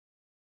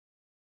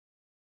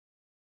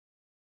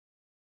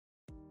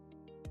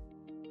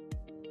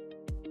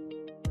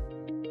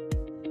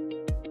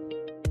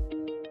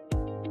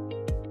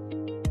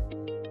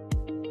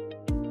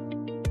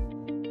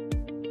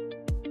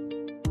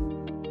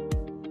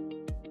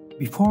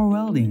Before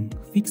welding,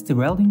 fix the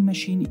welding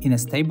machine in a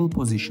stable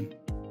position.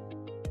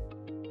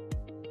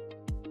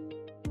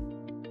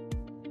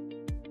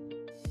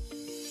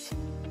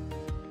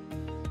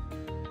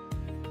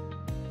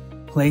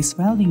 Place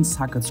welding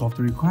sockets of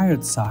the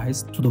required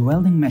size to the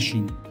welding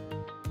machine.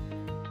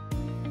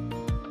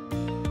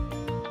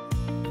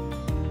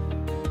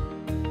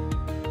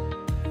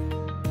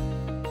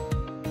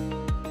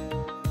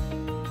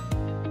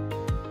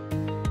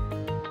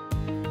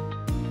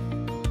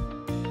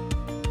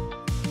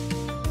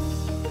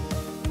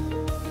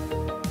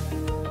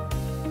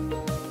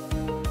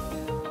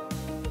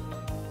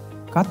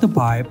 Cut the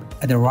pipe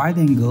at a right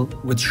angle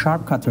with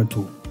sharp cutter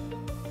tool.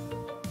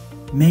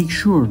 Make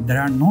sure there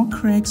are no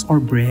cracks or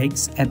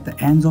breaks at the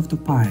ends of the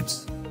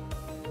pipes.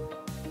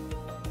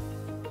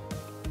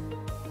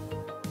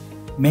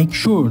 Make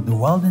sure the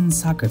welding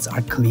sockets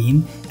are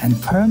clean and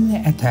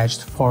firmly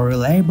attached for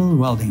reliable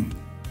welding.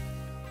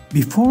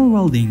 Before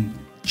welding,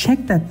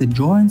 check that the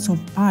joints of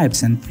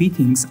pipes and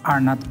fittings are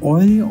not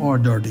oily or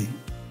dirty.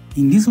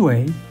 In this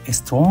way, a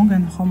strong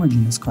and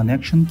homogeneous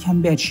connection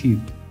can be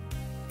achieved.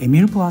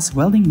 Emirplast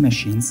welding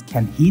machines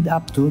can heat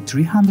up to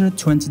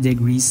 320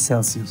 degrees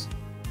Celsius.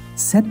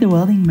 Set the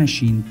welding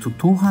machine to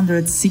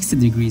 260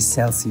 degrees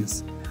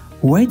Celsius.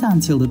 Wait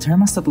until the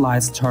thermostat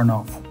lights turn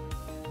off.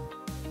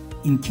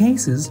 In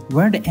cases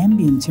where the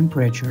ambient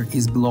temperature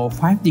is below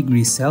 5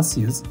 degrees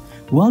Celsius,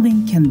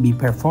 welding can be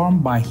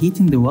performed by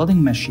heating the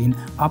welding machine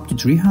up to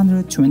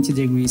 320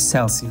 degrees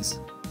Celsius.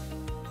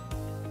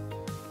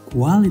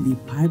 Quality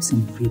pipes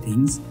and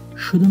fittings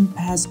shouldn't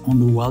pass on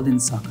the welding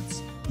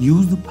sockets.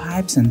 Use the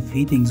pipes and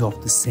fittings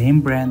of the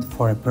same brand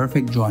for a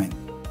perfect joint.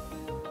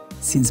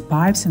 Since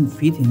pipes and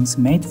fittings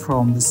made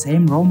from the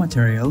same raw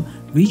material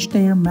reach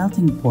their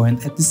melting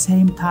point at the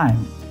same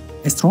time,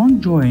 a strong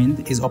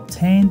joint is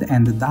obtained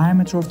and the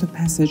diameter of the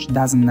passage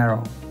doesn't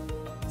narrow.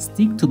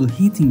 Stick to the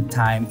heating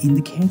time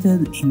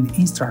indicated in the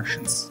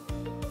instructions.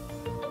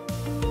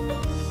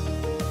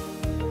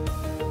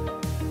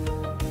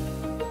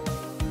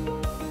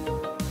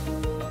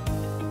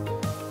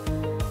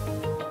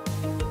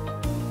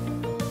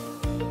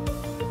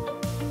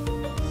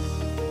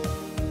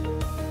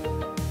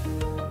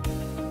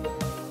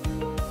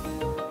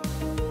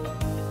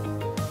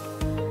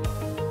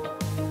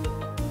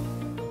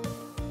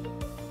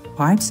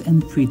 Pipes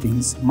and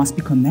fittings must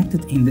be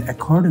connected in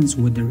accordance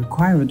with the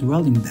required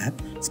welding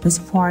depth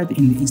specified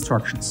in the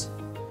instructions.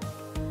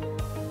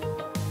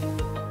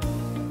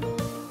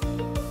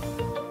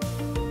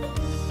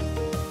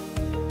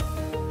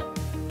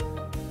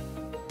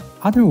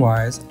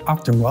 Otherwise,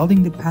 after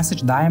welding, the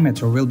passage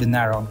diameter will be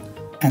narrowed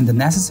and the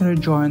necessary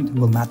joint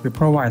will not be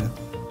provided.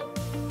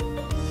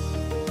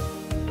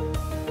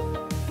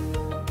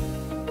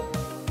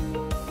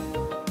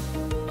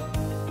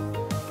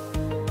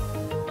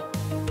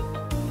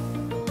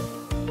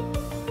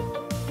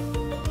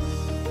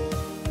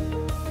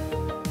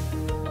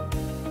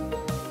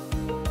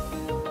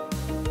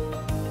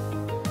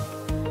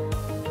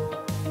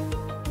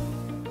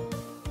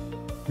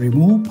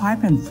 Remove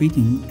pipe and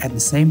fitting at the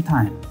same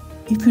time.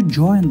 If you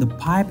join the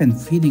pipe and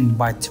fitting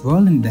by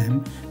twirling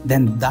them,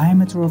 then the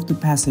diameter of the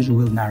passage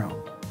will narrow.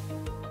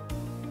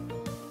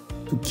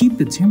 To keep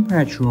the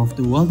temperature of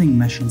the welding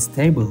machine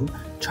stable,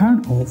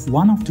 turn off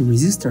one of the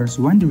resistors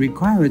when the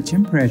required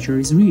temperature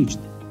is reached.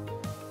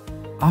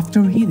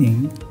 After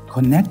heating,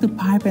 connect the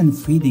pipe and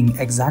fitting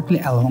exactly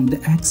along the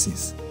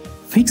axis.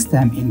 Fix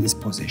them in this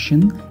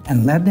position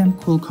and let them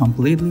cool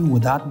completely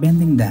without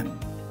bending them.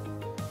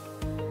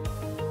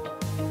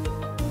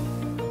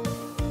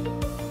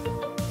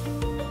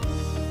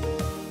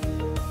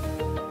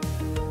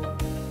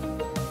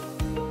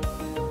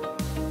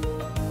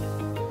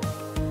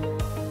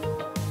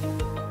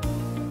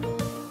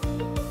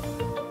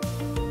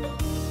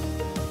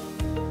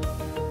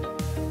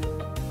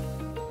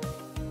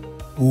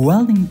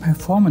 Welding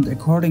performed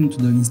according to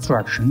the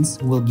instructions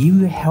will give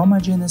you a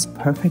homogeneous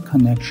perfect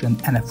connection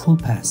and a full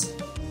pass.